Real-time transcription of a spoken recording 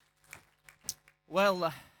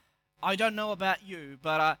Well, I don't know about you,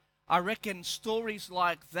 but I reckon stories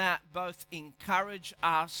like that both encourage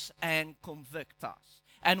us and convict us.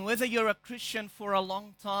 And whether you're a Christian for a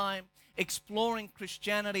long time, exploring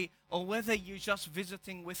Christianity, or whether you're just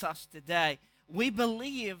visiting with us today, we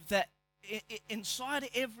believe that inside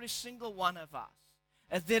every single one of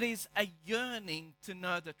us, there is a yearning to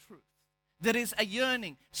know the truth. There is a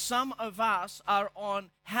yearning. Some of us are on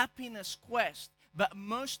happiness quest, but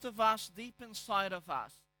most of us, deep inside of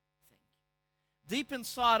us,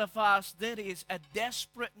 there is a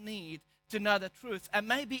desperate need to know the truth. And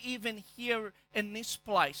maybe even here in this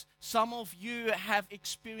place, some of you have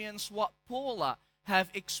experienced what Paula have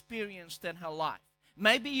experienced in her life.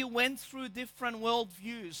 Maybe you went through different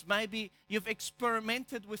worldviews. Maybe you've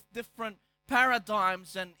experimented with different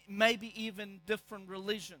paradigms and maybe even different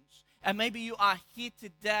religions. And maybe you are here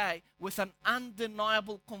today with an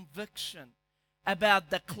undeniable conviction about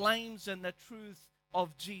the claims and the truth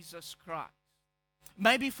of Jesus Christ.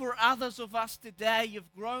 Maybe for others of us today,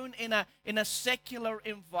 you've grown in a secular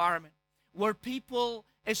environment where people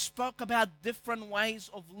spoke about different ways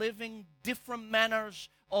of living, different manners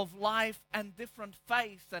of life, and different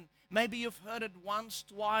faiths. And maybe you've heard it once,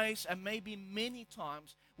 twice, and maybe many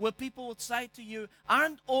times, where people would say to you,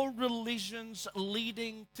 aren't all religions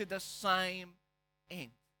leading to the same end?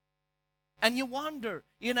 And you wonder,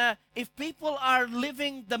 if people are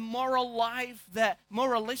living the moral life, the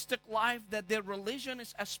moralistic life that their religion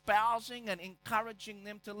is espousing and encouraging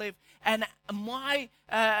them to live, and my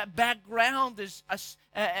background is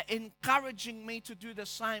encouraging me to do the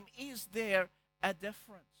same, is there a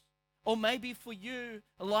difference? Or maybe for you,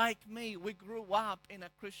 like me, we grew up in a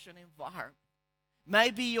Christian environment.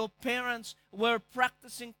 Maybe your parents were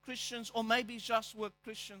practicing Christians, or maybe just were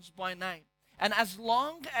Christians by name. And as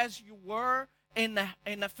long as you were in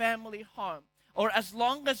a family home, or as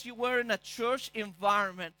long as you were in a church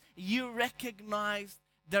environment, you recognized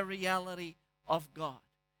the reality of God.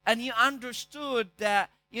 And you understood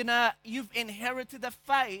that, you've inherited a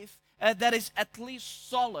faith that is at least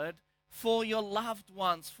solid for your loved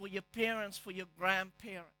ones, for your parents, for your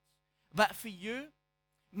grandparents. But for you,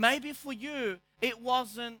 maybe for you, it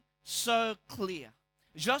wasn't so clear.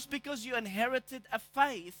 Just because you inherited a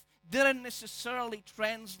faith didn't necessarily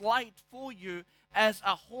translate for you as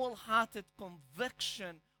a wholehearted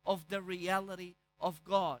conviction of the reality of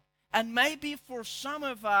God. And maybe for some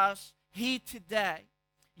of us here today,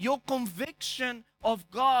 your conviction of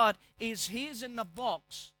God is He's in the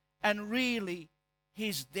box and really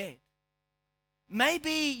He's dead.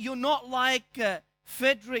 Maybe you're not like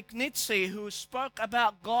Friedrich Nietzsche, who spoke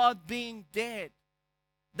about God being dead.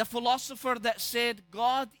 The philosopher that said,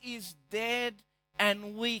 God is dead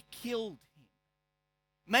and we killed him.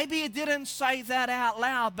 Maybe you didn't say that out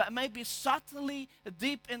loud, but maybe subtly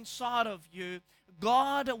deep inside of you,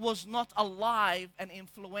 God was not alive and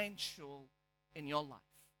influential in your life.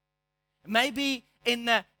 Maybe in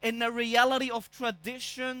the reality of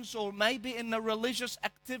traditions, or maybe in the religious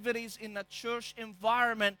activities in the church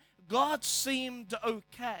environment, God seemed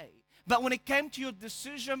okay. But when it came to your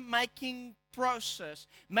decision-making process,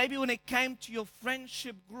 maybe when it came to your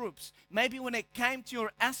friendship groups, maybe when it came to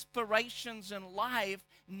your aspirations in life,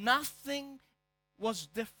 nothing was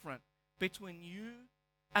different between you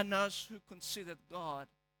and those who considered God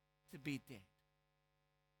to be dead.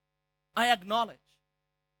 I acknowledge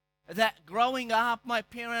that growing up, my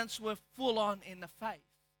parents were full on in the faith.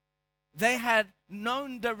 They had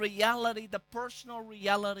known the reality, the personal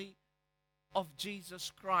reality of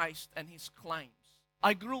Jesus Christ and His claims.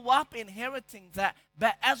 I grew up inheriting that,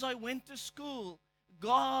 but as I went to school,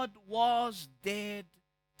 God was dead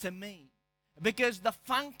to me. Because the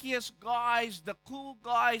funkiest guys, the cool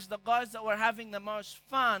guys, the guys that were having the most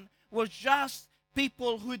fun were just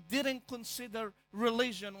people who didn't consider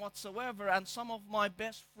religion whatsoever. And some of my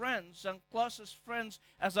best friends and closest friends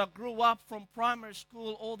as I grew up from primary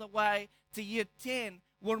school all the way to year 10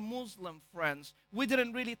 were Muslim friends. We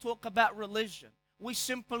didn't really talk about religion. We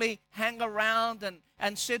simply hang around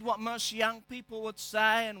and said what most young people would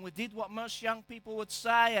say, and we did what most young people would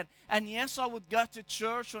say. And yes, I would go to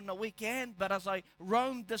church on the weekend, but as I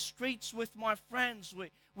roamed the streets with my friends,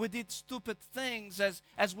 we did stupid things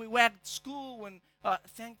as we wagged school. And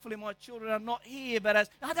thankfully my children are not here, but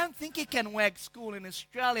I don't think you can wag school in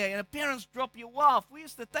Australia. And the parents drop you off. We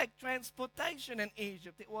used to take transportation in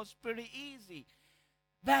Egypt. It was pretty easy.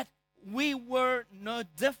 But we were no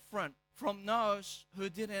different from those who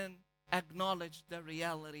didn't acknowledge the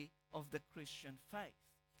reality of the Christian faith.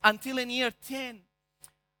 Until in year 10,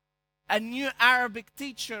 a new Arabic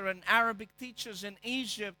teacher, and Arabic teachers in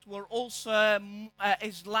Egypt were also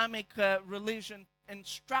Islamic religion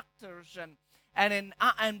instructors.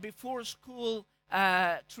 And before school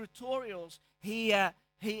tutorials, he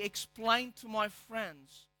explained to my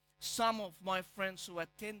friends, some of my friends who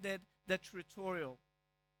attended the tutorial,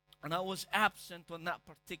 and I was absent on that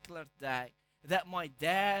particular day, that my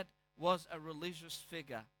dad was a religious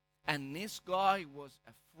figure, and this guy was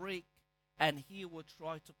a freak, and he would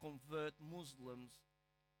try to convert Muslims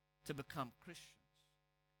to become Christians.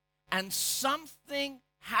 And something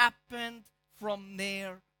happened from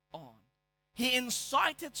there on. He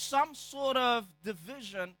incited some sort of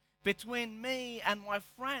division between me and my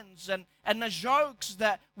friends, and the jokes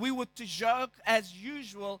that we would to joke as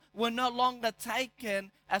usual were no longer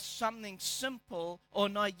taken as something simple or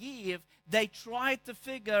naive. They tried to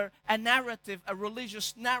figure a narrative, a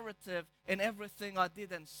religious narrative, in everything I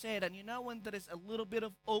did and said. And you know, when there is a little bit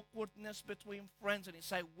of awkwardness between friends, and you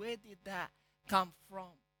say, where did that come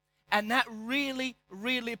from? And that really,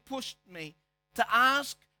 really pushed me to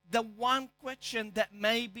ask the one question that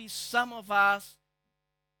maybe some of us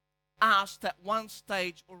asked at one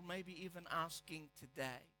stage, or maybe even asking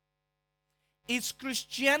today. Is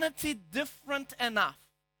Christianity different enough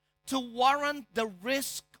to warrant the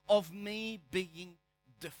risk of me being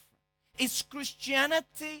different? Is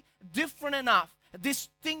Christianity different enough,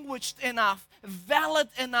 distinguished enough, valid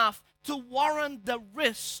enough to warrant the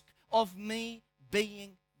risk of me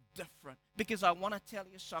being different? Because I want to tell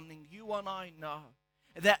you something. You and I know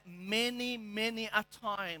that many, many a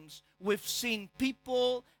times we've seen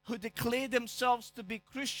people who declare themselves to be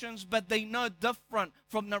Christians, but they know different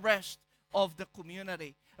from the rest of the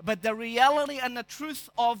community. But the reality and the truth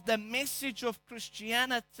of the message of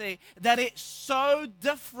Christianity, that it's so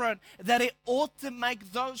different that it ought to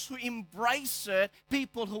make those who embrace it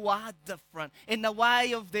people who are different in the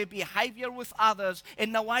way of their behavior with others,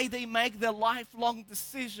 in the way they make their lifelong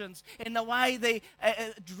decisions, in the way they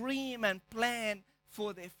dream and plan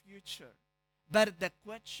for their future. But the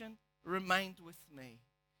question remained with me.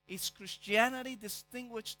 Is Christianity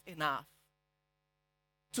distinguished enough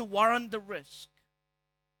to warrant the risk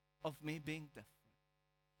of me being different?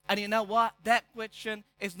 And you know what? That question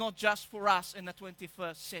is not just for us in the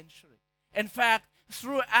 21st century. In fact,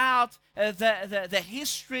 throughout the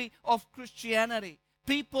history of Christianity,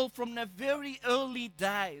 people from the very early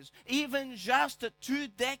days, even just 2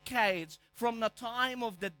 decades from the time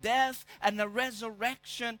of the death and the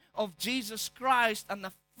resurrection of Jesus Christ and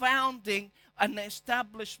the founding and the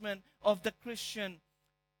establishment of the Christian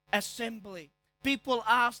assembly, people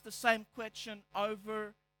ask the same question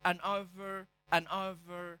over and over and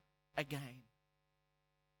over again.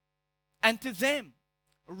 And to them,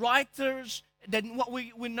 writers, then what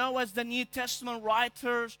we know as the New Testament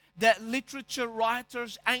writers, the literature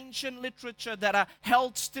writers, ancient literature that are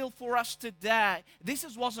held still for us today. This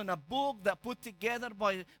wasn't a book that put together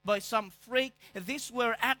by some freak. These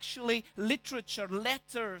were actually literature,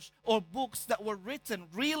 letters, or books that were written,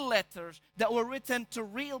 real letters that were written to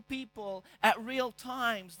real people at real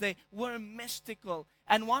times. They were mystical.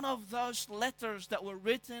 And one of those letters that were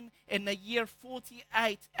written in the year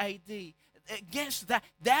 48 AD, guess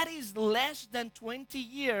that is less than 20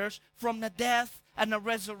 years from the death and the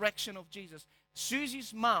resurrection of Jesus.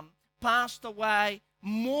 Susie's mom passed away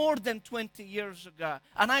more than 20 years ago.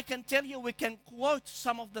 And I can tell you, we can quote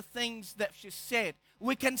some of the things that she said.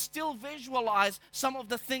 We can still visualize some of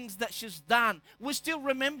the things that she's done. We still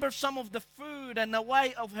remember some of the food and the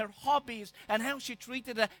way of her hobbies and how she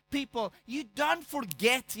treated people. You don't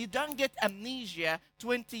forget, you don't get amnesia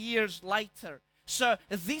 20 years later. So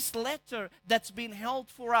this letter that's been held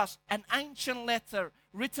for us, an ancient letter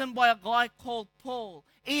written by a guy called Paul,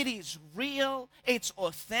 it is real, it's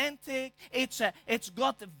authentic, it's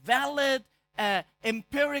got valid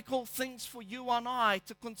empirical things for you and I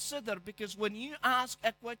to consider. Because when you ask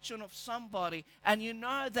a question of somebody and you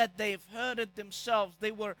know that they've heard it themselves,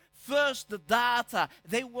 they were first the data,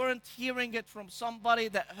 they weren't hearing it from somebody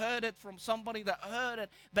that heard it from somebody that heard it,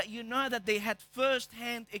 but you know that they had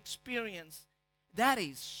first-hand experience. That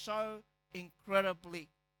is so incredibly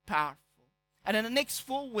powerful. And in the next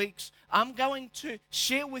 4 weeks, I'm going to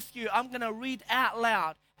share with you, I'm going to read out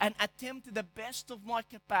loud and attempt to the best of my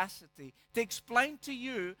capacity to explain to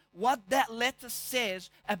you what that letter says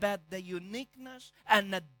about the uniqueness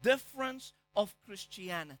and the difference of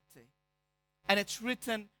Christianity. And it's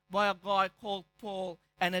written by a guy called Paul,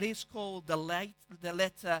 and it is called the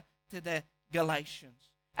letter to the Galatians.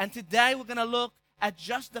 And today we're going to look at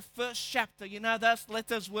just the first chapter. You know, those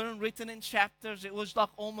letters weren't written in chapters. It was like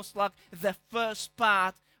almost like the first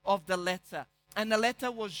part of the letter. And the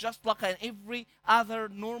letter was just like every other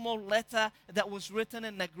normal letter that was written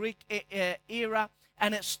in the Greek era.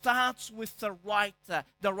 And it starts with the writer.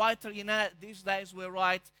 The writer, these days we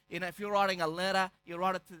write, if you're writing a letter, you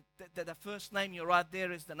write it to the first name you write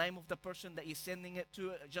there is the name of the person that you're sending it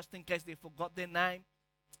to, just in case they forgot their name.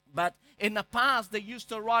 But in the past, they used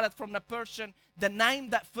to write it from the person. The name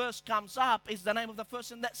that first comes up is the name of the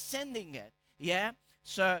person that's sending it. Yeah?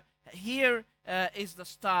 So here is the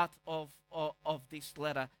start of this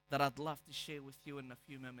letter that I'd love to share with you in a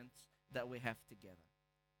few moments that we have together.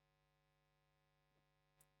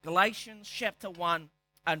 Galatians chapter 1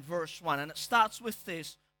 and verse 1. And it starts with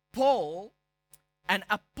this. Paul, an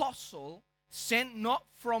apostle, sent not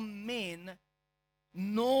from men,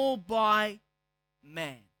 nor by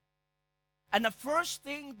man. And the first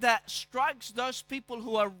thing that strikes those people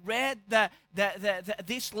who have read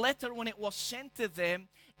this letter when it was sent to them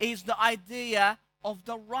is the idea of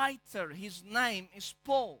the writer. His name is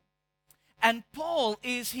Paul. And Paul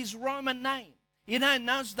is his Roman name. In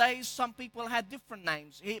those days, some people had different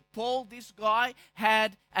names. Paul, this guy,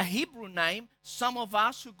 had a Hebrew name. Some of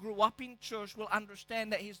us who grew up in church will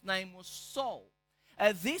understand that his name was Saul.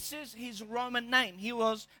 This is his Roman name. He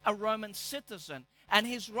was a Roman citizen. And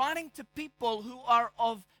he's writing to people who are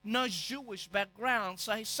of no Jewish background.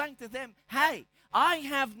 So he's saying to them, hey, I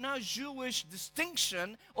have no Jewish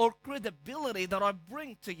distinction or credibility that I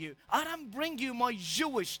bring to you. I don't bring you my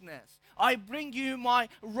Jewishness. I bring you my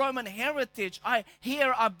Roman heritage. I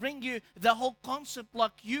bring you the whole concept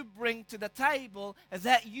like you bring to the table,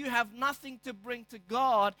 that you have nothing to bring to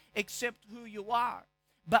God except who you are.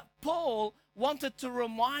 But Paul wanted to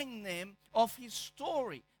remind them of his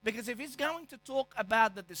story. Because if he's going to talk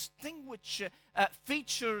about the distinguished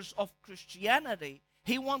features of Christianity,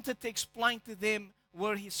 he wanted to explain to them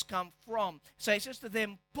where he's come from. So he says to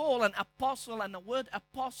them, Paul, an apostle, and the word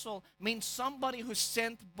apostle means somebody who's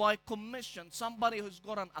sent by commission, somebody who's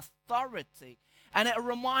got an authority. And it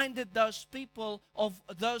reminded those people of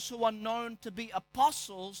those who are known to be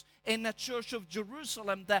apostles in the church of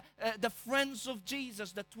Jerusalem, the friends of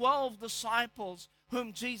Jesus, the 12 disciples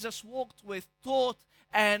whom Jesus walked with, taught,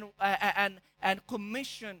 and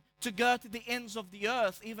commissioned to go to the ends of the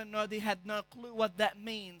earth, even though they had no clue what that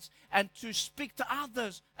means, and to speak to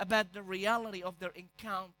others about the reality of their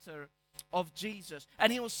encounter of Jesus.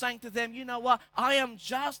 And he was saying to them, you know what, I am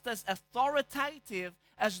just as authoritative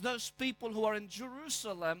as those people who are in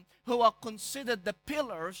Jerusalem, who are considered the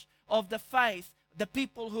pillars of the faith, the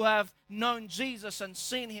people who have known Jesus and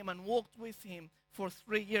seen him and walked with him for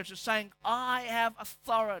 3 years. He's saying, I have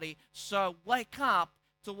authority, so wake up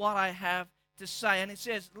to what I have to say. And he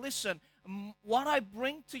says, listen, what I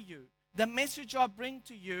bring to you, the message I bring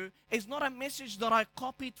to you is not a message that I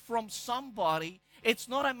copied from somebody. It's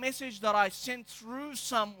not a message that I sent through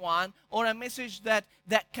someone, or a message that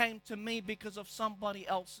came to me because of somebody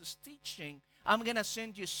else's teaching. I'm going to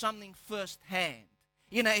send you something firsthand.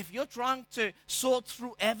 If you're trying to sort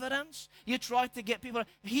through evidence, you try to get people.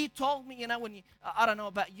 He told me, I don't know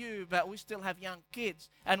about you, but we still have young kids.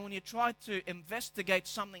 And when you try to investigate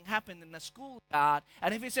something happened in the schoolyard,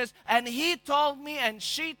 and if he says, and he told me, and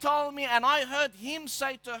she told me, and I heard him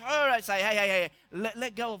say to her, I say, hey,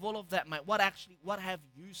 let go of all of that, mate. What have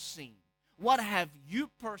you seen? What have you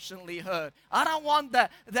personally heard? I don't want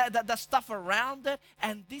the stuff around it.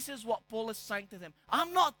 And this is what Paul is saying to them.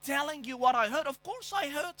 I'm not telling you what I heard. Of course I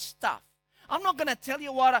heard stuff. I'm not going to tell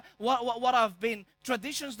you what I've been,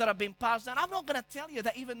 traditions that have been passed down. I'm not going to tell you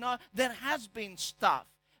that even though there has been stuff.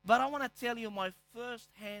 But I want to tell you my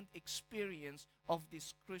first-hand experience of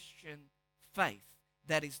this Christian faith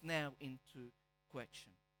that is now into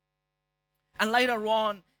question. And later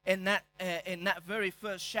on, in that very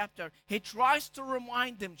first chapter, he tries to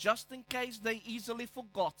remind them, just in case they easily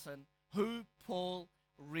forgotten, who Paul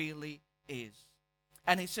really is.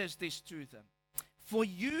 And he says this to them. For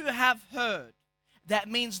you have heard. That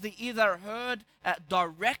means they either heard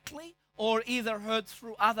directly or either heard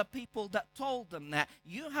through other people that told them that.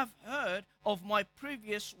 You have heard of my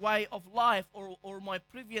previous way of life, or my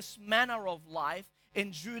previous manner of life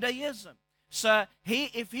in Judaism. So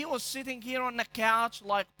if he was sitting here on the couch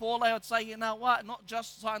like Paul, I would say, you know what, not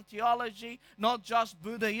just Scientology, not just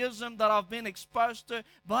Buddhism that I've been exposed to,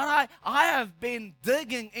 but I have been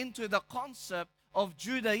digging into the concept of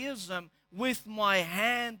Judaism with my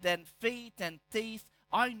hand and feet and teeth.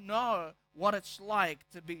 I know what it's like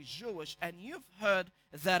to be Jewish, and you've heard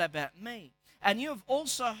that about me. And you've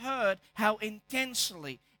also heard how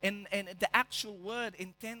intensely, and the actual word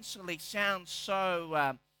intensely sounds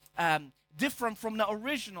so different from the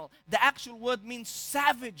original. The actual word means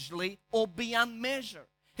savagely or beyond measure.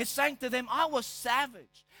 He's saying to them, I was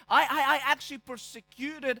savage. I actually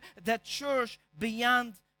persecuted the church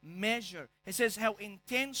beyond measure. He says how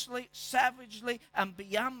intensely, savagely, and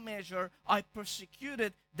beyond measure I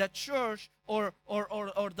persecuted the church, or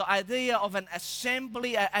the idea of an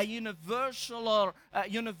assembly, a universal or a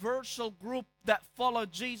universal group that follow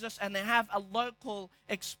Jesus and they have a local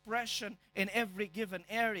expression in every given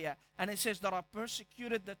area. And it says that I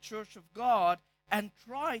persecuted the church of God and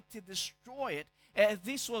tried to destroy it.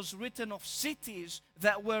 This was written of cities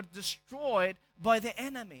that were destroyed by the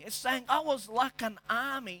enemy. It's saying I was like an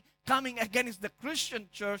army coming against the Christian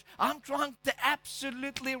church. I'm trying to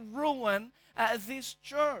absolutely ruin this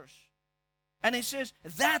church. And he says,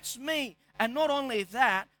 that's me. And not only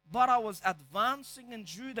that, but I was advancing in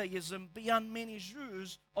Judaism beyond many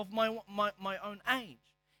Jews of my own age.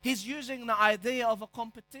 He's using the idea of a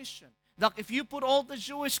competition. Like if you put all the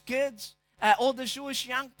Jewish kids, all the Jewish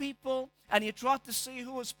young people, and you try to see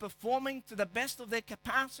who was performing to the best of their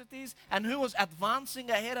capacities and who was advancing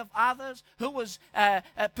ahead of others, who was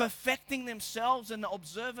perfecting themselves in the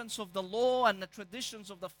observance of the law and the traditions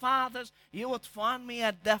of the fathers, you would find me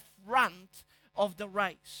at the front of the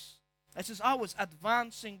race. It says, I was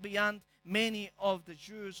advancing beyond many of the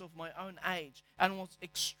Jews of my own age and was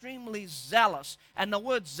extremely zealous. And the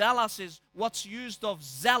word zealous is what's used of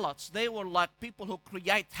zealots. They were like people who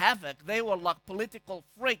create havoc. They were like political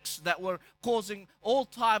freaks that were causing all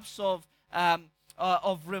types of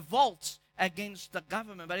revolts against the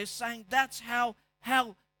government. But it's saying that's how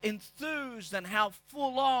enthused and how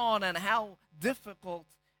full on and how difficult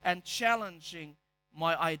and challenging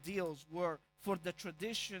my ideals were for the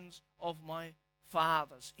traditions of my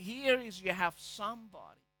fathers. Here is you have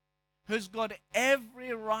somebody who's got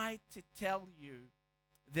every right to tell you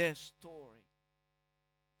their story.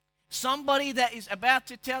 Somebody that is about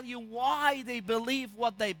to tell you why they believe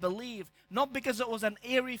what they believe, not because it was an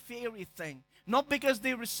airy-fairy thing, not because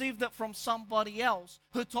they received it from somebody else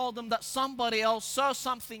who told them that somebody else saw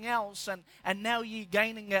something else and now you're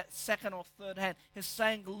gaining it second or third hand. He's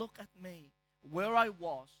saying, look at me, where I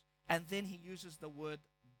was, and then he uses the word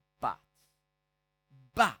but.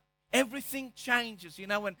 But everything changes. You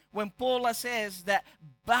know, when Paula says that,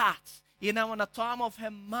 but, you know, in the time of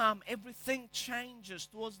her mom, everything changes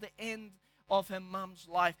towards the end of her mom's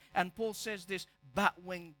life. And Paul says this, but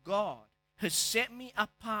when God has set me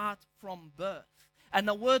apart from birth. And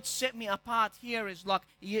the word set me apart here is like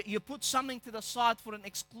you put something to the side for an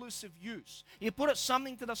exclusive use. You put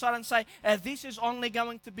something to the side and say, this is only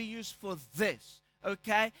going to be used for this.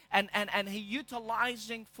 Okay? And he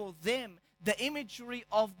utilizing for them the imagery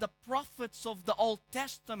of the prophets of the Old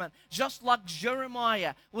Testament, just like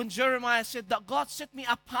Jeremiah. When Jeremiah said that God set me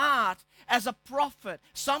apart as a prophet,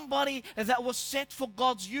 somebody that was set for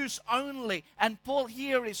God's use only. And Paul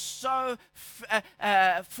here is so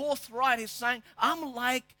forthright. He's saying, I'm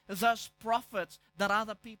like those prophets that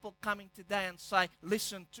other people coming today and say,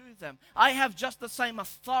 listen to them. I have just the same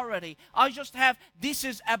authority. I just have, this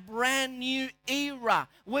is a brand new era.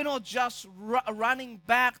 We're not just running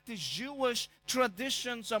back to Jewish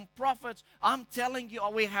traditions and prophets. I'm telling you,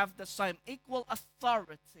 we have the same equal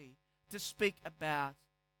authority to speak about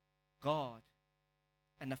God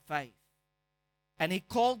and the faith. And he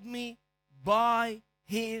called me by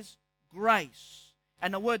his grace.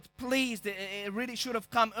 And the word pleased, it really should have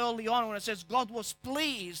come early on when it says God was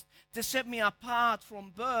pleased to set me apart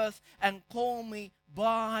from birth and call me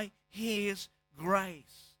by his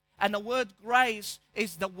grace. And the word grace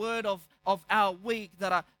is the word of our week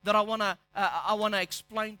that I wanna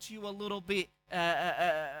explain to you a little bit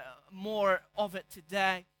more of it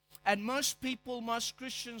today. And most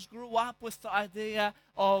Christians grew up with the idea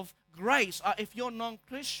of grace. If you're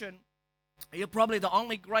non-Christian, you're probably the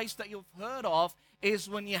only grace that you've heard of is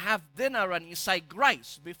when you have dinner and you say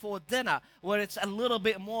grace before dinner, where it's a little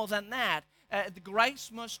bit more than that. The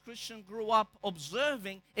grace most Christians grew up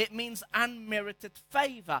observing, it means unmerited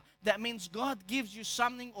favor. That means God gives you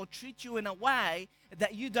something or treats you in a way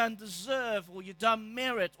that you don't deserve or you don't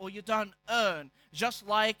merit or you don't earn. Just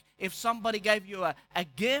like if somebody gave you a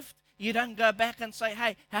gift, you don't go back and say,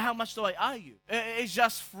 hey, how much do I owe you? It's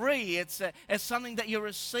just free. It's something that you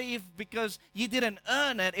receive because you didn't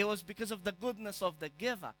earn it. It was because of the goodness of the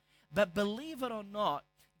giver. But believe it or not,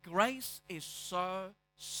 grace is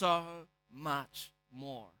so much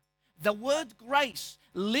more. The word grace,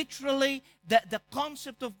 literally, the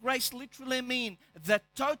concept of grace literally means the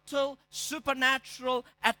total supernatural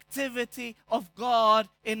activity of God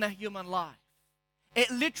in a human life. It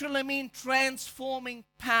literally means transforming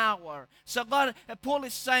power. So Paul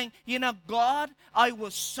is saying, God, I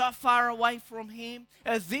was so far away from Him.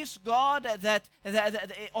 This God that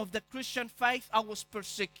of the Christian faith, I was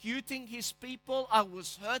persecuting His people. I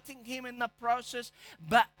was hurting Him in the process.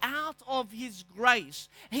 But out of His grace,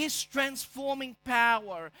 His transforming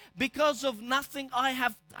power, because of nothing I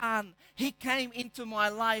have done, He came into my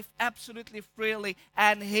life absolutely freely,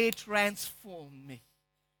 and He transformed me.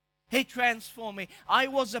 He transformed me. I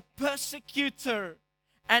was a persecutor,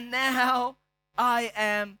 and now I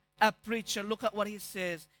am a preacher. Look at what he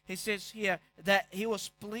says. He says here that He was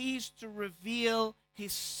pleased to reveal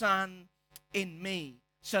His Son in me,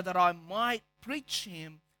 so that I might preach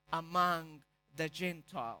Him among the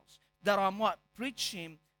Gentiles. That I might preach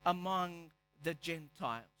Him among the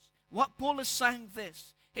Gentiles. What Paul is saying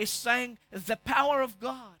this, he's saying the power of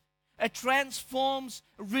God, it transforms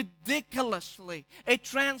ridiculously. It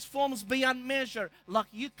transforms beyond measure. Like,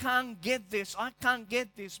 you can't get this, I can't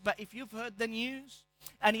get this. But if you've heard the news,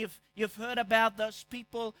 and you've heard about those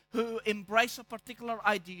people who embrace a particular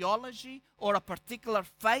ideology or a particular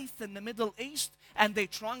faith in the Middle East, and they're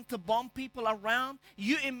trying to bomb people around,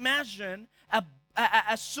 you imagine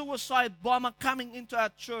a suicide bomber coming into our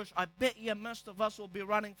church. I bet you most of us will be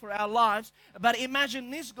running for our lives. But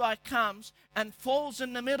imagine this guy comes and falls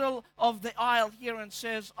in the middle of the aisle here and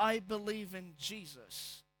says, I believe in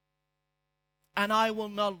Jesus, and I will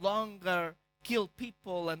no longer kill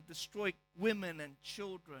people and destroy women and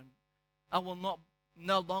children. I will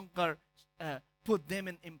no longer put them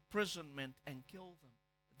in imprisonment and kill them.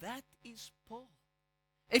 That is Paul.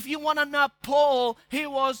 If you want to know Paul, he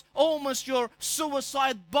was almost your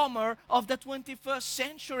suicide bomber of the 21st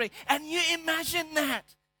century. And you imagine that.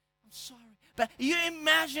 I'm sorry. But you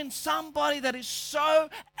imagine somebody that is so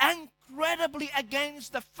incredibly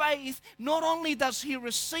against the faith. Not only does he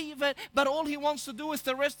receive it, but all he wants to do with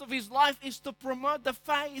the rest of his life is to promote the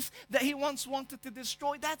faith that he once wanted to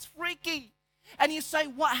destroy. That's freaky. And you say,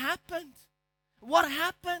 what happened? What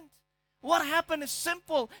happened? What happened is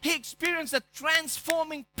simple. He experienced the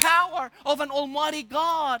transforming power of an almighty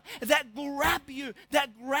God that grabs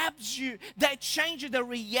you, that changes the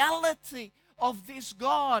reality of this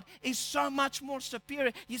God is so much more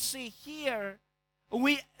superior. You see, here,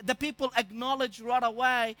 the people acknowledge right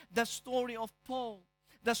away the story of Paul.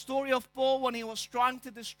 The story of Paul when he was trying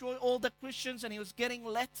to destroy all the Christians, and he was getting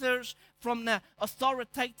letters from the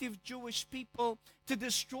authoritative Jewish people to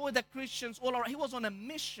destroy the Christians all around. He was on a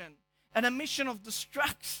mission. And a mission of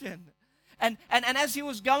destruction. And as he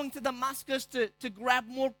was going to Damascus to grab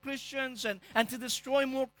more Christians and to destroy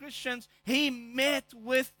more Christians, he met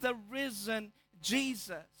with the risen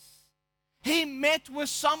Jesus. He met with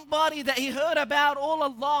somebody that he heard about all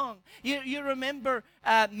along. You remember,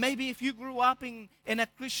 maybe if you grew up in a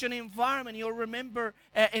Christian environment, you'll remember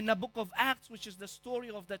in the book of Acts, which is the story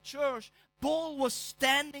of the church, Paul was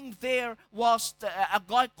standing there whilst a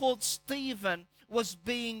guy called Stephen was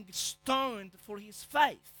being stoned for his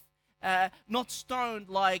faith. Not stoned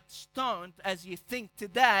like stoned as you think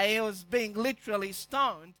today. He was being literally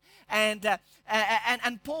stoned. And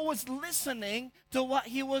Paul was listening to what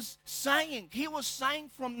he was saying. He was saying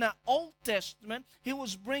from the Old Testament, he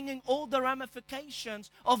was bringing all the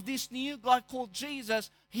ramifications of this new guy called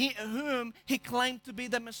Jesus, whom he claimed to be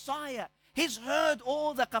the Messiah. He's heard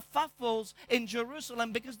all the kerfuffles in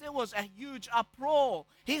Jerusalem because there was a huge uproar.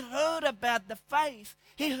 He heard about the faith.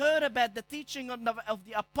 He heard about the teaching of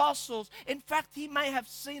the apostles. In fact, he may have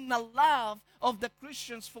seen the love of the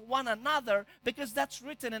Christians for one another, because that's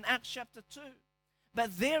written in Acts chapter 2.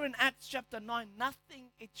 But there in Acts chapter 9, nothing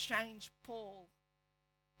it changed Paul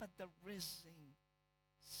but the risen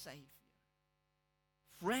Savior.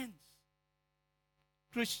 Friends,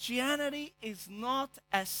 Christianity is not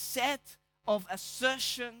a set of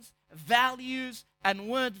assertions, values, and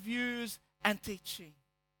worldviews and teaching.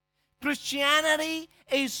 Christianity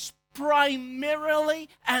is primarily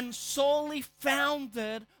and solely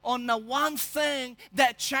founded on the one thing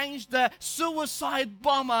that changed the suicide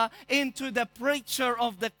bomber into the preacher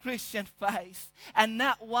of the Christian faith. And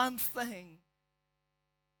that one thing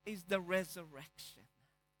is the resurrection.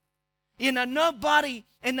 You know, nobody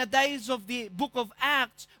in the days of the book of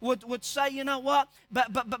Acts would say, you know what,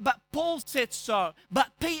 but Paul said so,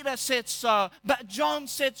 but Peter said so, but John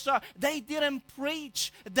said so. They didn't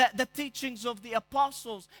preach the teachings of the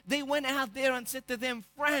apostles. They went out there and said to them,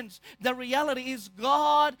 friends, the reality is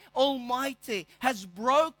God Almighty has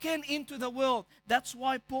broken into the world. That's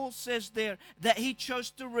why Paul says there that he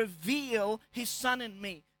chose to reveal his Son in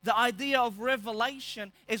me. The idea of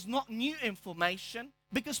revelation is not new information,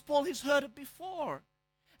 because Paul has heard it before.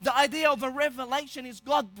 The idea of a revelation is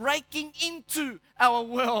God breaking into our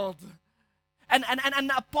world.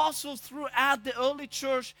 And apostles throughout the early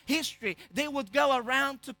church history, they would go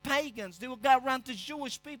around to pagans, they would go around to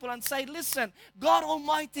Jewish people and say, listen, God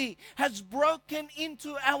Almighty has broken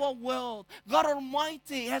into our world. God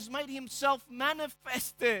Almighty has made himself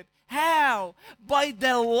manifested. How? By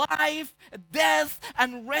the life, death,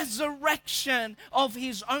 and resurrection of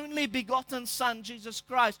his only begotten Son, Jesus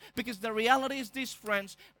Christ. Because the reality is this,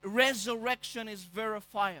 friends, resurrection is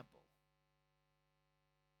verifiable.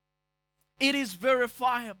 It is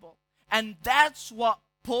verifiable. And that's what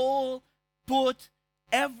Paul put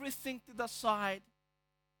everything to the side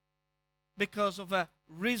because of a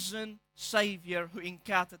risen Savior who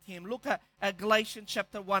encountered him. Look at Galatians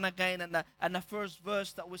chapter 1 again, and the first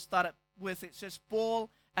verse that we started with. It says, Paul,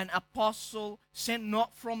 an apostle, sent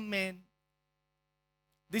not from men.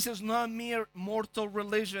 This is no mere mortal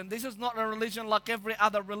religion. This is not a religion like every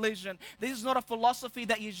other religion. This is not a philosophy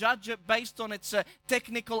that you judge it based on its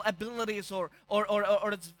technical abilities or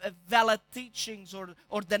its valid teachings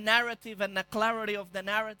or the narrative and the clarity of the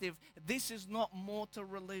narrative. This is not mortal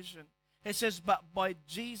religion. It says, but by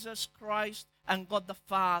Jesus Christ and God the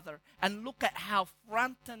Father. And look at how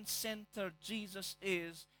front and center Jesus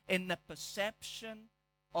is in the perception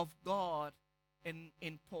of God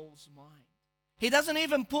in Paul's mind. He doesn't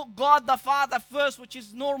even put God the Father first, which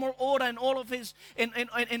is normal order in all of his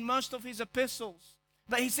in most of his epistles.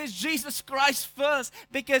 But he says Jesus Christ first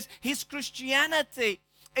because his Christianity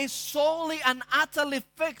is solely and utterly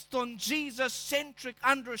fixed on Jesus-centric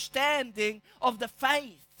understanding of the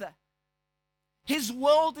faith. His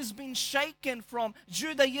world has been shaken from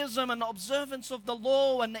Judaism and observance of the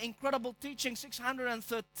law and the incredible teaching,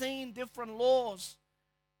 613 different laws.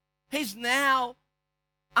 He's now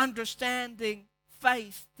understanding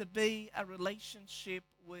faith to be a relationship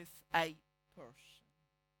with a person.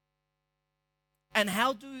 And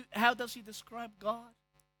how does he describe God?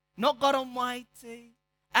 Not God Almighty,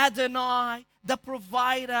 Adonai, the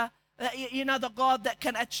provider, the God that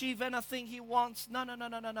can achieve anything he wants. No.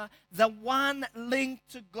 The one linked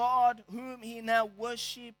to God whom he now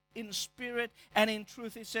worships in spirit and in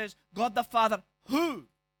truth. He says, God the Father, who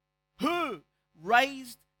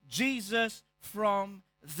raised Jesus from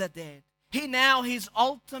the dead. His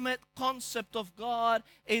ultimate concept of God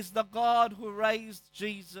is the God who raised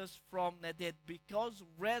Jesus from the dead. Because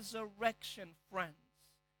resurrection, friends,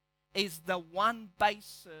 is the one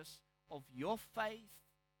basis of your faith,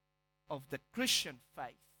 of the Christian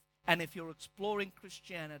faith. And if you're exploring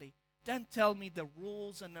Christianity, don't tell me the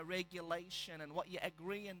rules and the regulation and what you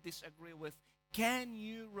agree and disagree with. Can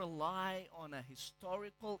you rely on a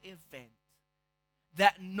historical event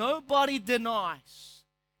that nobody denies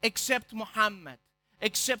except Muhammad,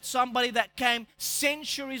 except somebody that came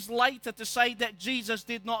centuries later to say that Jesus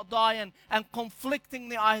did not die and conflicting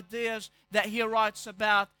the ideas that he writes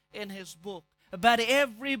about in his book? But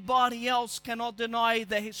everybody else cannot deny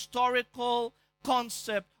the historical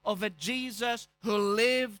concept of a Jesus who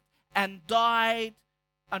lived and died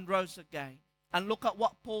and rose again. And look at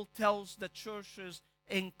what Paul tells the churches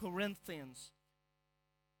in Corinthians.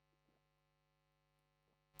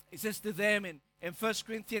 He says to them in 1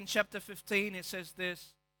 Corinthians chapter 15, he says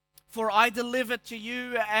this, for I delivered to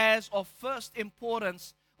you as of first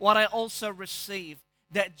importance what I also received,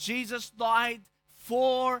 that Jesus died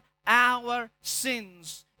for our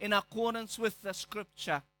sins in accordance with the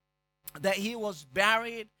scripture, that he was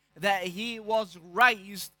buried, that he was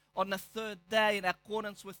raised on the third day in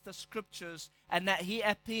accordance with the scriptures, and that he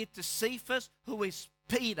appeared to Cephas, who is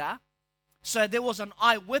Peter. So there was an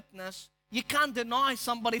eyewitness. You can't deny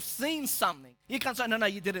somebody's seen something. You can't say, no,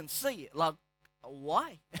 you didn't see it. Like,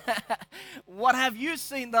 why? What have you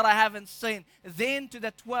seen that I haven't seen? Then to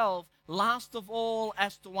the 12, last of all,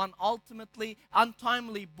 as to one ultimately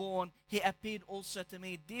untimely born, he appeared also to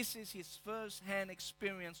me. This is his first-hand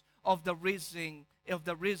experience of the risen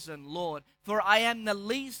Lord. For I am the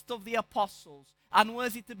least of the apostles,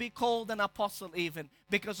 unworthy to be called an apostle even,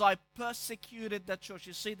 because I persecuted the church.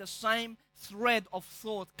 You see, the same thread of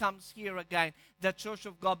thought comes here again. The church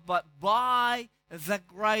of God, but by the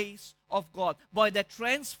grace of God, by the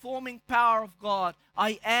transforming power of God,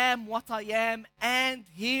 I am what I am, and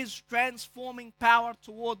his transforming power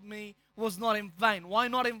toward me was not in vain. Why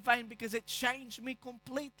not in vain? Because it changed me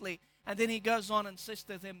completely. And then he goes on and says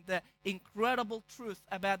to them the incredible truth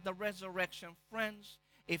about the resurrection. Friends,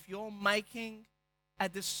 if you're making a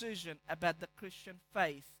decision about the Christian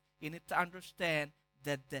faith, you need to understand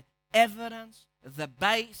that the evidence, the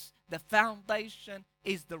base, the foundation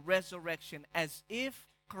is the resurrection. As if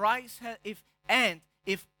Christ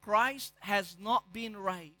has not been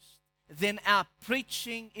raised, then our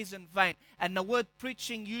preaching is in vain. And the word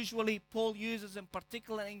preaching usually Paul uses in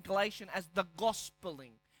particular in Galatians as the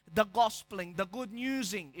gospeling, the good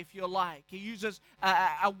newsing, if you like. He uses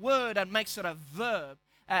a word and makes it a verb.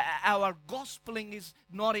 Our gospeling is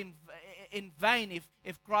not in vain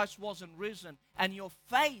if Christ wasn't risen. And your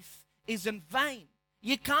faith is in vain.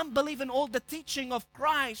 You can't believe in all the teaching of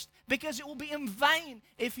Christ because it will be in vain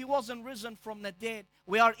if he wasn't risen from the dead.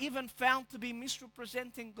 We are even found to be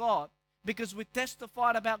misrepresenting God because we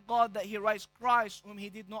testified about God that he raised Christ whom he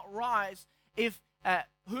did not rise,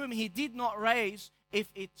 whom he did not raise, if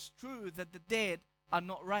it's true that the dead are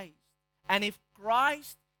not raised. And if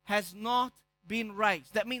Christ has not been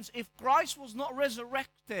raised, that means if Christ was not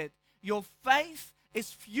resurrected, your faith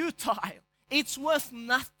is futile. It's worth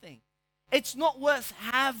nothing. It's not worth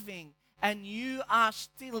having, and you are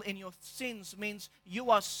still in your sins, means you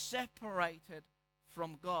are separated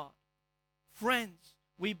from God. Friends,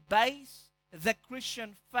 we base the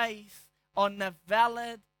Christian faith on the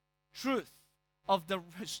valid truth of the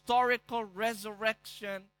historical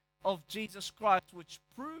resurrection of Jesus Christ, which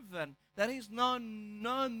proven that he's no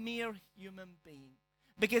mere human being.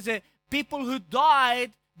 Because people who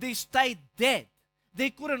died, they stayed dead.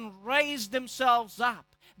 They couldn't raise themselves up.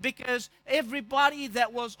 Because everybody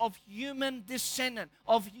that was of human descendant,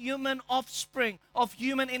 of human offspring, of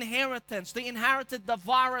human inheritance, they inherited the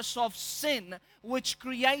virus of sin, which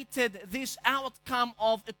created this outcome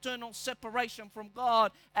of eternal separation from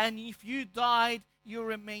God. And if you died, you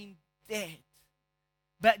remain dead.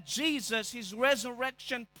 But Jesus, his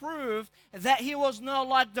resurrection proved that he was not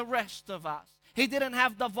like the rest of us. He didn't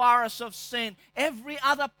have the virus of sin. Every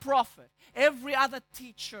other prophet, every other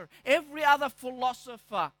teacher, every other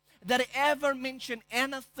philosopher that ever mentioned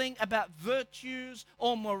anything about virtues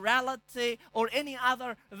or morality or any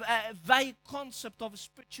other vague concept of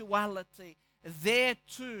spirituality, their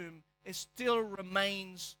tomb still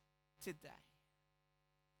remains today.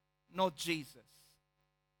 Not Jesus.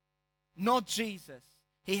 Not Jesus.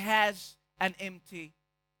 He has an empty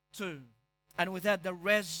tomb. And without the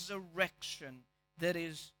resurrection, there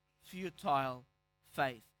is futile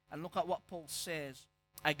faith. And look at what Paul says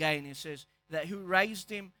again. He says that who raised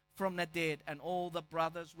him from the dead, and all the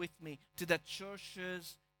brothers with me, to the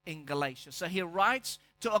churches in Galatia. So he writes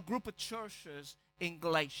to a group of churches in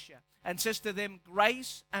Galatia and says to them,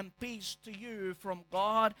 grace and peace to you from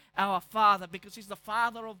God our Father, because he's the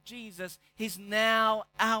Father of Jesus. He's now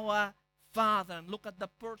our Father. And look at the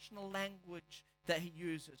personal language that he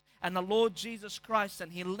uses. And the Lord Jesus Christ,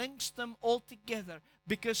 and he links them all together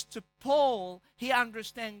because to Paul, he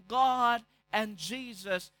understands God and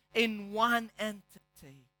Jesus in one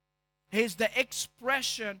entity. He's the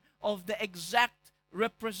expression of the exact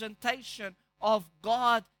representation of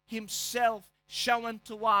God himself shown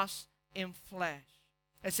to us in flesh.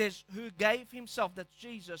 It says, who gave himself, that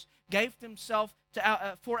Jesus gave himself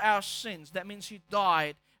to for our sins. That means he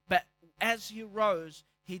died. But as he rose,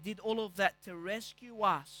 he did all of that to rescue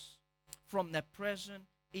us from the present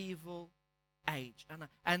evil age.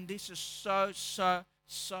 And this is so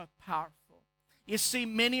powerful. You see,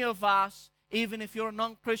 many of us, even if you're a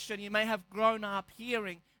non-Christian, you may have grown up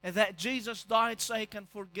hearing that Jesus died so he can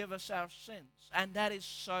forgive us our sins. And that is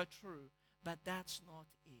so true. But that's not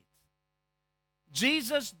it.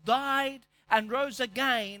 Jesus died and rose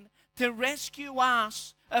again to rescue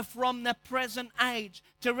us from the present age,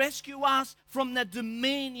 to rescue us from the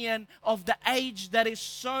dominion of the age that is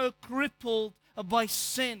so crippled by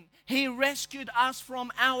sin. He rescued us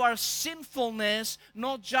from our sinfulness,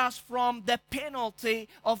 not just from the penalty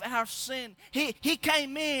of our sin. He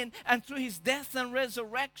came in, and through his death and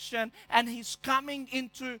resurrection, and he's coming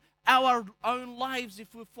into our own lives,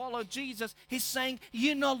 if we follow Jesus, he's saying,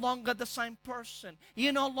 you're no longer the same person.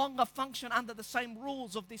 You no longer function under the same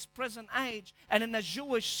rules of this present age. And in the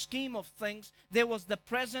Jewish scheme of things, there was the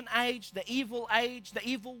present age, the evil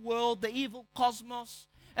world, the evil cosmos,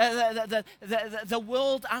 the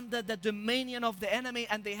world under the dominion of the enemy,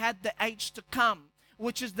 and they had the age to come,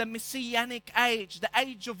 which is the Messianic age, the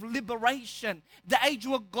age of liberation, the age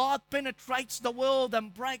where God penetrates the world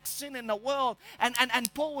and breaks sin in the world. And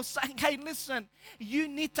Paul was saying, hey, listen, you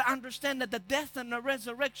need to understand that the death and the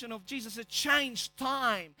resurrection of Jesus, it changed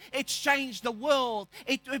time. It changed the world.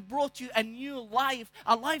 It brought you a new life,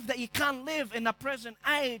 a life that you can't live in the present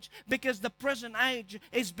age because the present age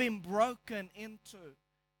is being broken into.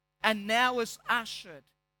 And now is ushered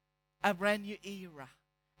a brand new era.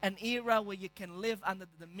 An era where you can live under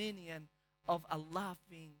the dominion of a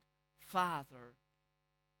loving Father,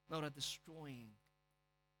 not a destroying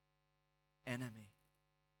enemy.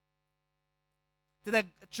 To the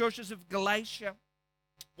churches of Galatia,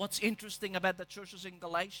 what's interesting about the churches in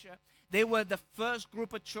Galatia, They were the first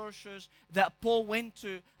group of churches that Paul went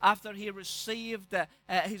to after he received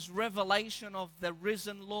his revelation of the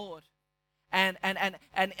risen Lord. And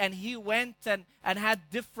he went and had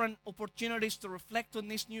different opportunities to reflect on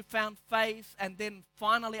this newfound faith. And then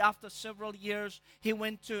finally, after several years, he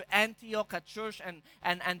went to Antioch, a church,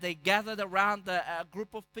 and they gathered around a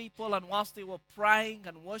group of people. And whilst they were praying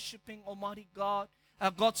and worshiping Almighty God,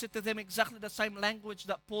 God said to them exactly the same language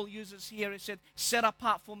that Paul uses here. He said, set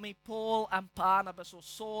apart for me Paul and Barnabas, or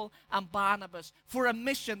Saul and Barnabas, for a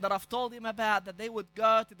mission that I've told him about, that they would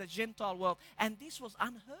go to the Gentile world. And this was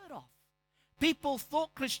unheard of. People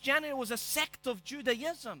thought Christianity was a sect of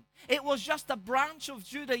Judaism. It was just a branch of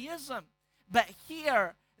Judaism. But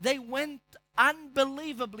here, they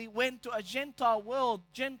unbelievably went to a Gentile world.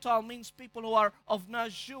 Gentile means people who are of no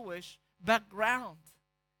Jewish background.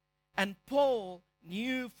 And Paul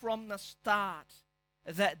knew from the start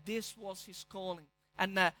that this was his calling.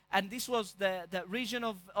 And this was the region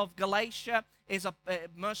of Galatia.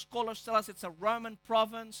 Most scholars tell us it's a Roman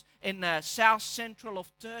province in south central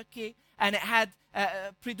of Turkey. And it had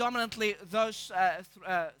predominantly those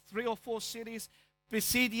 3 or 4 cities: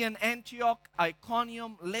 Pisidian, Antioch,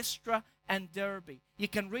 Iconium, Lystra, and Derbe. You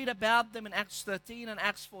can read about them in Acts 13 and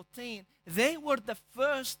Acts 14. They were the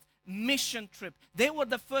first mission trip. They were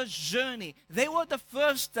the first journey. They were the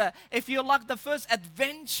first, if you like, the first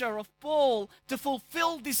adventure of Paul to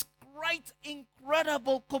fulfill this great,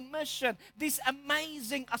 incredible commission, this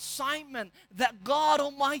amazing assignment that God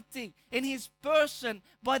Almighty, in His person,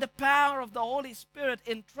 by the power of the Holy Spirit,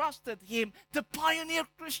 entrusted him to pioneer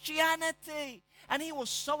Christianity. And he was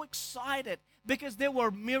so excited because there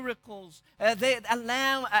were miracles. A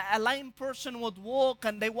lame person would walk,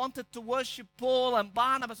 and they wanted to worship Paul and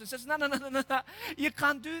Barnabas. He says, no. You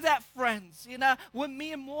can't do that, friends. You know, we're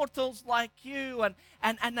mere mortals like you.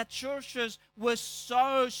 And the churches were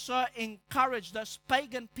so encouraged. Those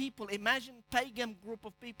pagan people, imagine pagan group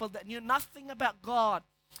of people that knew nothing about God,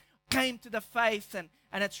 came to the faith.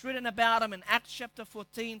 And it's written about them in Acts chapter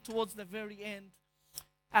 14 towards the very end.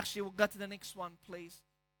 Actually, we'll go to the next one, please.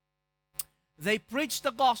 They preached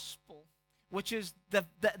the gospel, which is the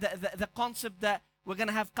concept that we're going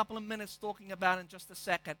to have a couple of minutes talking about in just a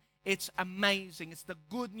second. It's amazing. It's the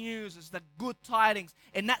good news. It's the good tidings.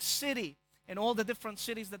 In that city, in all the different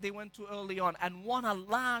cities that they went to early on, and won a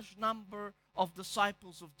large number of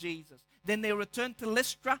disciples of Jesus. Then they returned to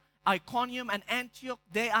Lystra, Iconium, and Antioch.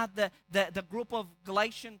 They are the group of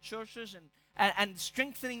Galatian churches, and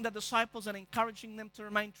strengthening the disciples and encouraging them to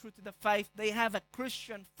remain true to the faith. They have a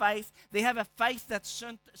Christian faith. They have a faith that's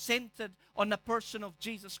centered on the person of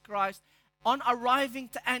Jesus Christ. On arriving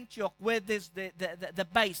to Antioch, where there's the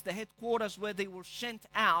base, the headquarters where they were sent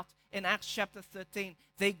out in Acts chapter 13,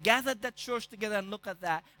 they gathered the church together, and look at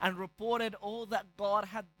that, and reported all that God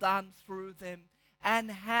had done through them,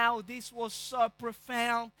 and how this was so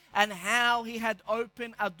profound, and how He had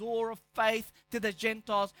opened a door of faith to the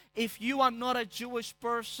Gentiles. If you are not a Jewish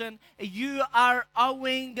person, you are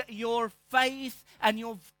owing your faith and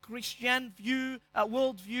your Christian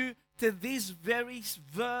worldview to this very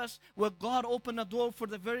verse where God opened a door for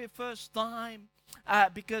the very first time.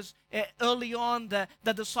 Because early on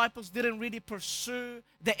the disciples didn't really pursue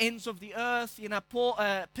the ends of the earth. You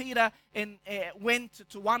know, Peter went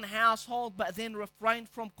to one household, but then refrained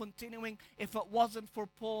from continuing. If it wasn't for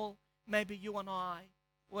Paul, maybe you and I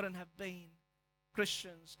wouldn't have been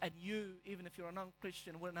Christians, and you, even if you're a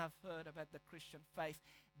non-Christian, wouldn't have heard about the Christian faith.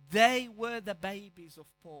 They were the babies of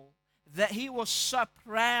Paul. That he was so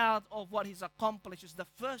proud of what he's accomplished. It's the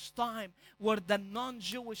first time where the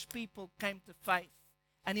non-Jewish people came to faith.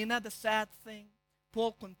 And you know the sad thing?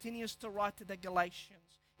 Paul continues to write to the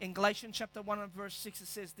Galatians. In Galatians chapter 1 and verse 6, it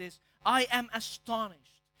says this: I am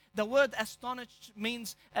astonished. The word astonished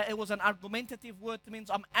means, it was an argumentative word. It means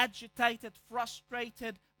I'm agitated,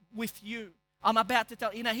 frustrated with you. I'm about to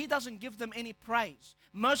tell. You know, he doesn't give them any praise.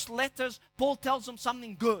 Most letters, Paul tells them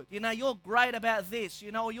something good. You know, you're great about this.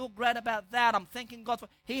 You know, you're great about that. I'm thanking God for.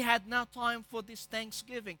 He had no time for this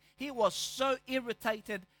thanksgiving. He was so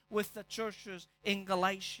irritated with the churches in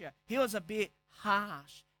Galatia. He was a bit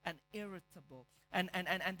harsh and irritable. And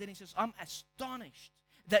then he says, I'm astonished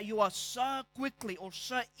that you are so quickly or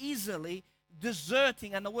so easily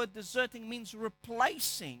deserting. And the word deserting means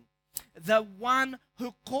replacing the one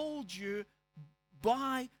who called you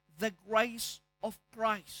by the grace of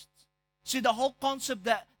Christ. See, the whole concept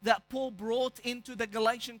that Paul brought into the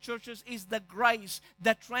Galatian churches is the grace,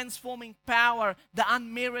 the transforming power, the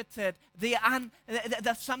unmerited,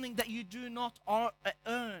 that's something that you do not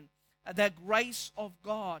earn, the grace of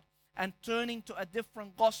God. and turning to a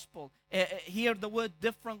different gospel. Here the word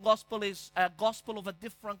different gospel is a gospel of a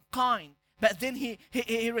different kind. But then he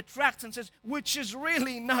retracts and says, which is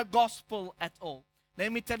really no gospel at all.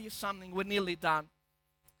 Let me tell you something, we're nearly done.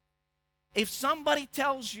 If somebody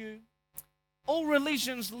tells you all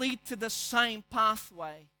religions lead to the same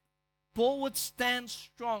pathway, Paul would stand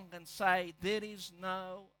strong and say, there is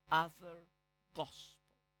no other gospel.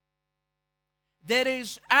 There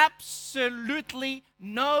is absolutely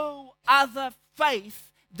no other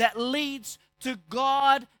faith that leads to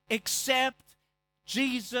God except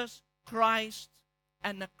Jesus Christ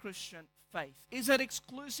and the Christian faith. Is it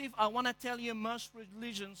exclusive? I want to tell you most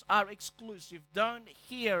religions are exclusive. Don't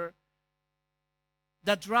hear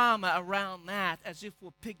the drama around that as if we're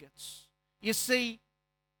bigots. You see,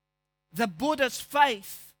 the Buddhist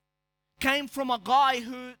faith came from a guy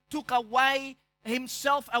who took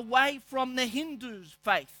himself away from the Hindu's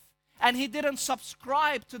faith. And he didn't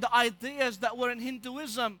subscribe to the ideas that were in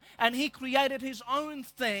Hinduism. And he created his own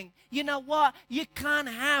thing. You know what? You can't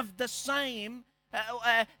have the same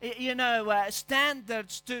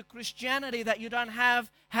standards to Christianity that you don't have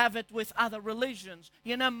it with other religions.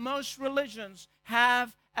 You know, most religions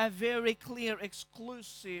have a very clear,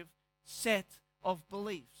 exclusive set of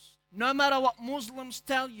beliefs. No matter what Muslims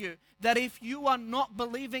tell you, that if you are not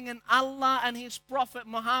believing in Allah and His Prophet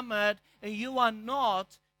Muhammad, you are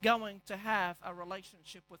not going to have a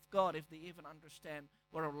relationship with God, if they even understand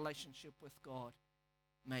what a relationship with God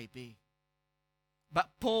may be. But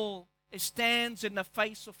Paul stands in the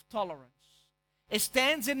face of tolerance. It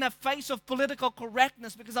stands in the face of political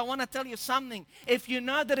correctness, because I want to tell you something. If you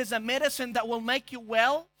know there is a medicine that will make you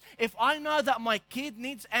well, if I know that my kid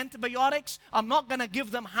needs antibiotics, I'm not going to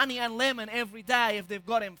give them honey and lemon every day if they've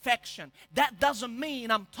got infection. That doesn't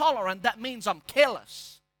mean I'm tolerant. That means I'm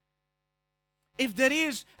careless. If there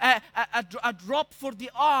is a drop for the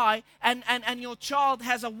eye and your child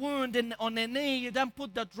has a wound on their knee, you don't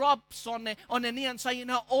put the drops on the knee and say,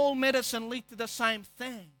 all medicine leads to the same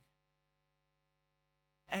thing.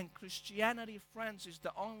 And Christianity, friends, is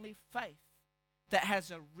the only faith that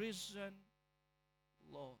has a risen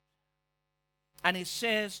Lord. And he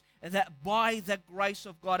says that by the grace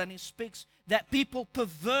of God, and he speaks that people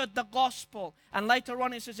pervert the gospel. And later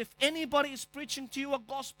on he says, if anybody is preaching to you a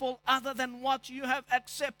gospel other than what you have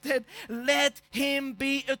accepted, let him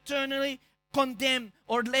be eternally condemned,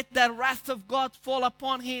 or let the wrath of God fall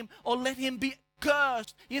upon him, or let him be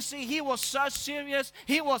cursed. You see, he was so serious.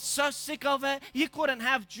 He was so sick of it. He couldn't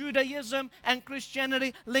have Judaism and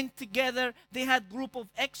Christianity linked together. They had a group of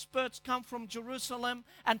experts come from Jerusalem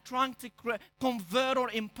and trying to convert or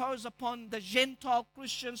impose upon the Gentile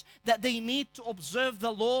Christians that they need to observe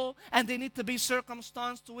the law and they need to be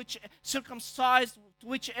circumcised, to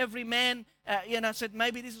which every man said,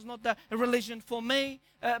 maybe this is not the religion for me.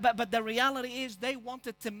 But the reality is they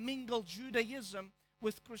wanted to mingle Judaism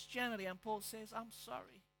with Christianity. And Paul says, I'm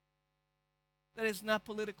sorry. There is no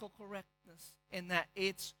political correctness in that.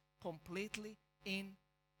 It's completely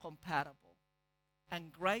incompatible.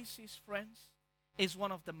 And grace, his friends, is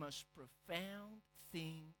one of the most profound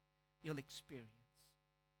things you'll experience.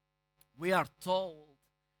 We are told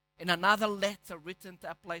in another letter written to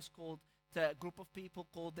a group of people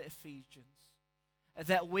called the Ephesians,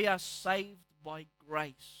 that we are saved by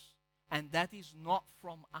grace, and that is not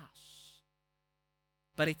from us,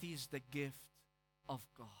 but it is the gift of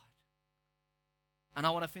God. And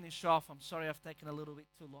I want to finish off. I'm sorry I've taken a little bit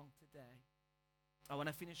too long today. I want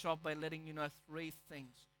to finish off by letting you know 3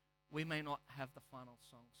 things. We may not have the final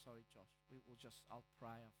song. Sorry, Josh. I'll pray.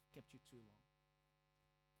 I've kept you too long.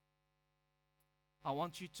 I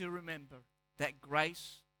want you to remember that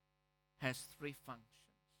grace has 3 functions.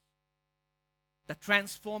 The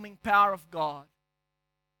transforming power of God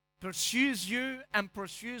pursues you and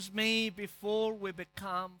pursues me before we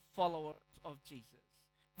become followers of Jesus.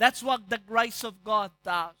 That's what the grace of God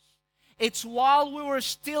does. It's while we were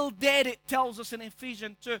still dead, it tells us in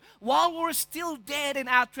Ephesians 2, while we were still dead in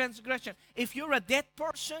our transgression. If you're a dead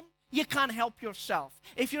person, you can't help yourself.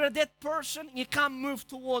 If you're a dead person, you can't move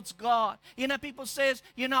towards God. People says,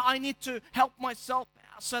 I need to help myself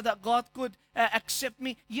so that God could accept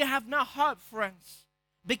me. You have no hope, friends.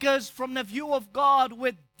 Because from the view of God,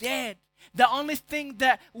 we're dead. The only thing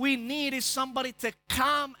that we need is somebody to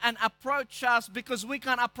come and approach us, because we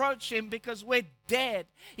can't approach Him because we're dead.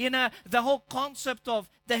 The whole concept of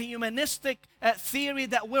the humanistic theory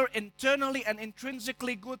that we're internally and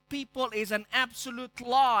intrinsically good people is an absolute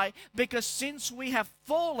lie, because since we have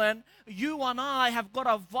fallen, you and I have got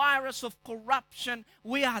a virus of corruption.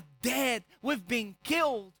 We are dead. We've been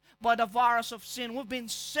killed by the virus of sin. We've been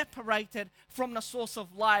separated from the source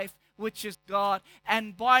of life. which is God.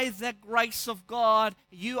 And by the grace of God,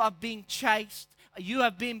 you are being chased. You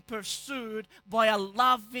have been pursued by a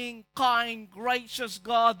loving, kind, gracious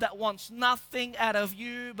God that wants nothing out of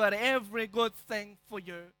you but every good thing for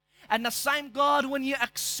you. And the same God, when you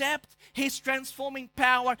accept His transforming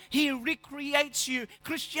power, He recreates you.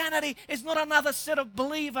 Christianity is not another set of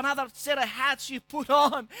belief, another set of hats you put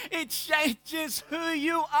on. It changes who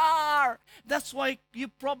you are. That's why you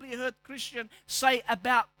probably heard Christian say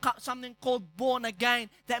about something called born again.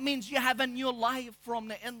 That means you have a new life from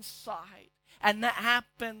the inside. And that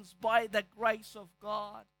happens by the grace of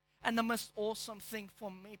God. And the most awesome thing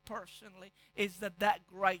for me personally is that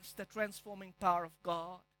grace, the transforming power of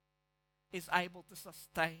God, is able to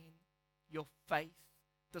sustain your faith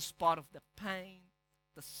despite of the pain,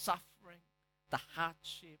 the suffering, the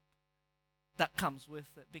hardship that comes with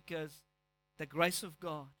it. Because the grace of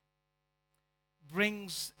God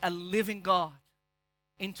brings a living God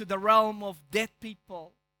into the realm of dead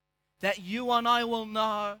people, that you and I will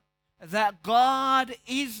know that God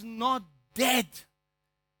is not dead,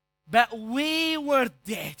 but we were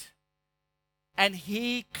dead. And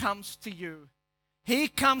He comes to you. He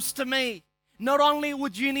comes to me. Not only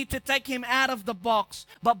would you need to take Him out of the box,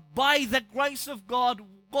 but by the grace of God,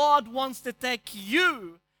 God wants to take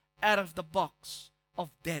you out of the box of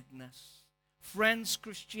deadness. Friends,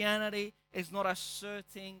 Christianity is not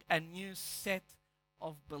asserting a new set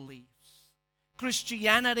of beliefs.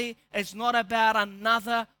 Christianity is not about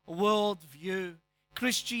another worldview.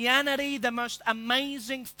 Christianity, the most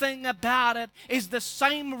amazing thing about it is the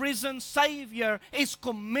same risen Savior is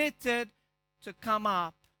committed to come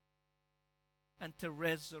up and to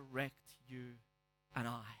resurrect you and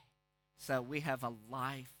I. So we have a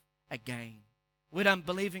life again. We don't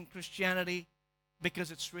believe in Christianity because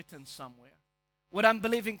it's written somewhere. We don't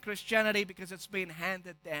believe in Christianity because it's been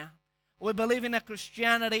handed down. We believe in a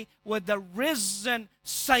Christianity where the risen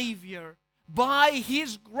Savior, by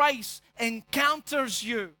His grace, encounters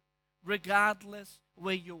you regardless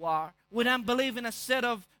where you are. We don't believe in a set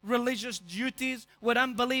of religious duties. We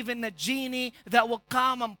don't believe in a genie that will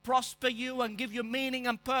come and prosper you and give you meaning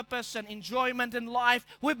and purpose and enjoyment in life.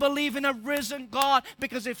 We believe in a risen God,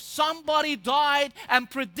 because if somebody died and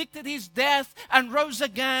predicted His death and rose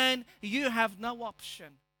again, you have no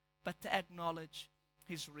option but to acknowledge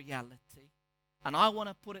His reality. And I want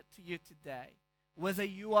to put it to you today, whether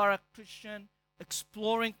you are a Christian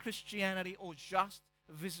exploring Christianity or just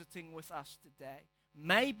visiting with us today,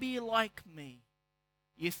 maybe like me,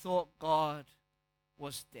 you thought God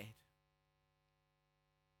was dead.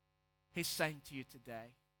 He's saying to you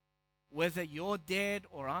today, whether you're dead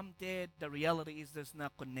or I'm dead, the reality is there's no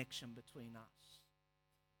connection between us.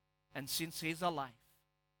 And since He's alive,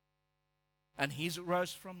 and He's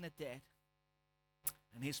rose from the dead,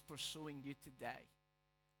 and He's pursuing you today,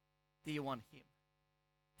 do you want Him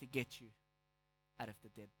to get you out of the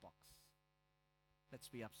dead box? Let's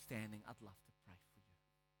be upstanding. I'd love to pray for you.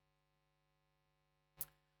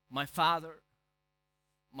 My Father,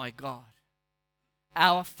 my God,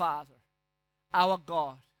 our Father, our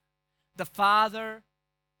God, the Father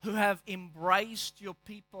who have embraced your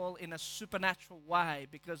people in a supernatural way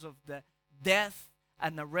because of the death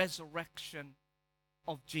and the resurrection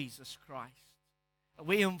of Jesus Christ.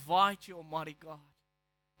 We invite you, Almighty God,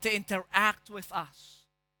 to interact with us,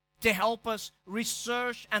 to help us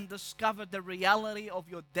research and discover the reality of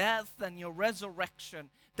your death and your resurrection,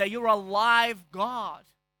 that you're a live God.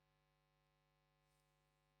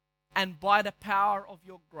 And by the power of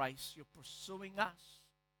your grace, you're pursuing us,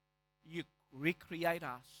 you recreate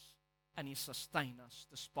us, and you sustain us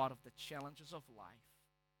despite of the challenges of life.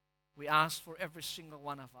 We ask for every single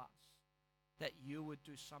one of us that you would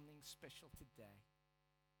do something special today,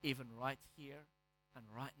 even right here and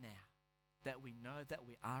right now, that we know that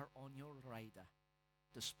we are on your radar,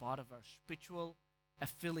 despite of our spiritual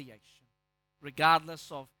affiliation, regardless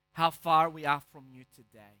of how far we are from you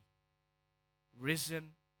today.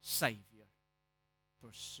 Risen Savior,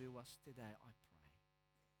 pursue us today, I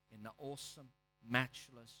pray, in the awesome,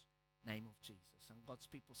 matchless name of Jesus. And God's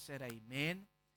people said, amen.